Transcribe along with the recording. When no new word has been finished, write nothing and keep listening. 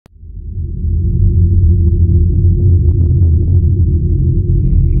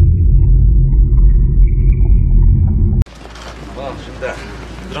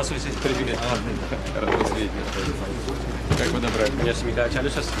Здравствуйте. Привет. Рад видеть. Как вы добрались? 안녕하십니까. 잘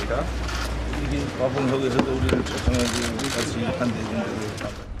오셨습니까? 와봉석에서도 우리를 초청하고 같이 한대중으로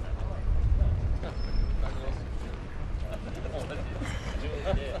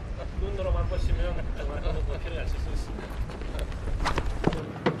눈으로만 보시면 필요할 수 있습니다.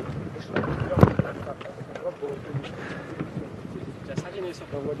 자, 사진에서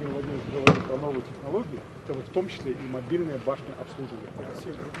Владимир Владимирович говорит про новую технологию, это вот в том числе и мобильная башня обслуживания. Это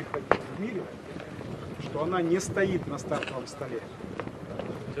все других в мире, что она не стоит на стартовом столе.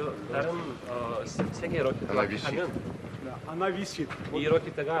 저 다른 세계 로켓을 하면 Да, она висит. 이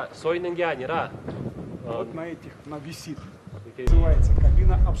로켓가 서 있는 게 아니라 Вот на этих она висит. 이렇게 Называется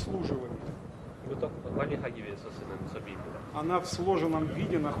кабина обслуживания. 이것도 관리하기 위해서 쓰는 설비입니다. Она в сложенном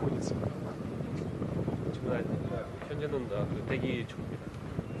виде находится. 지금 현재는 대기 중입니다.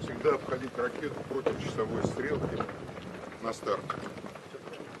 Всегда обходить ракету против часовой стрелки на старт.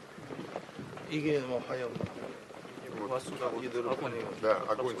 이게 뭐 화염 Да,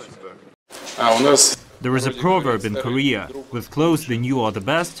 огонь всегда. There is a proverb in Korea, with clothes the new are the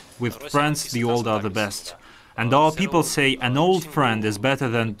best, with friends the old are the best. And our people say an old friend is better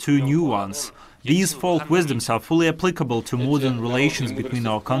than two new ones. These folk wisdoms are fully applicable to modern relations between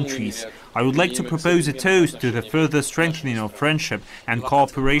our countries. I would like to propose a toast to the further strengthening of friendship and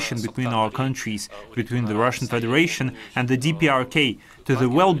cooperation between our countries, between the Russian Federation and the DPRK, to the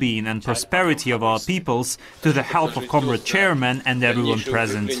well-being and prosperity of our peoples, to the health of Comrade Chairman and everyone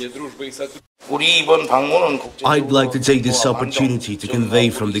present. I'd like to take this opportunity to convey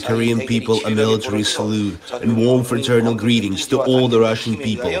from the Korean people a military salute and warm fraternal greetings to all the Russian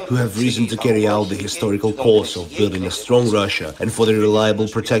people who have risen to carry out the historical cause of building a strong Russia and for the reliable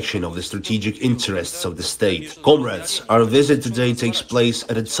protection of the strategic interests of the state. Comrades, our visit today takes place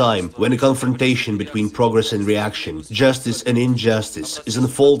at a time when a confrontation between progress and reaction, justice and injustice is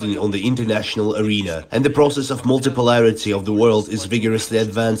unfolding on the international arena, and the process of multipolarity of the world is vigorously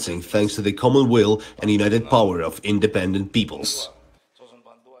advancing thanks to the common will and united power of independent peoples.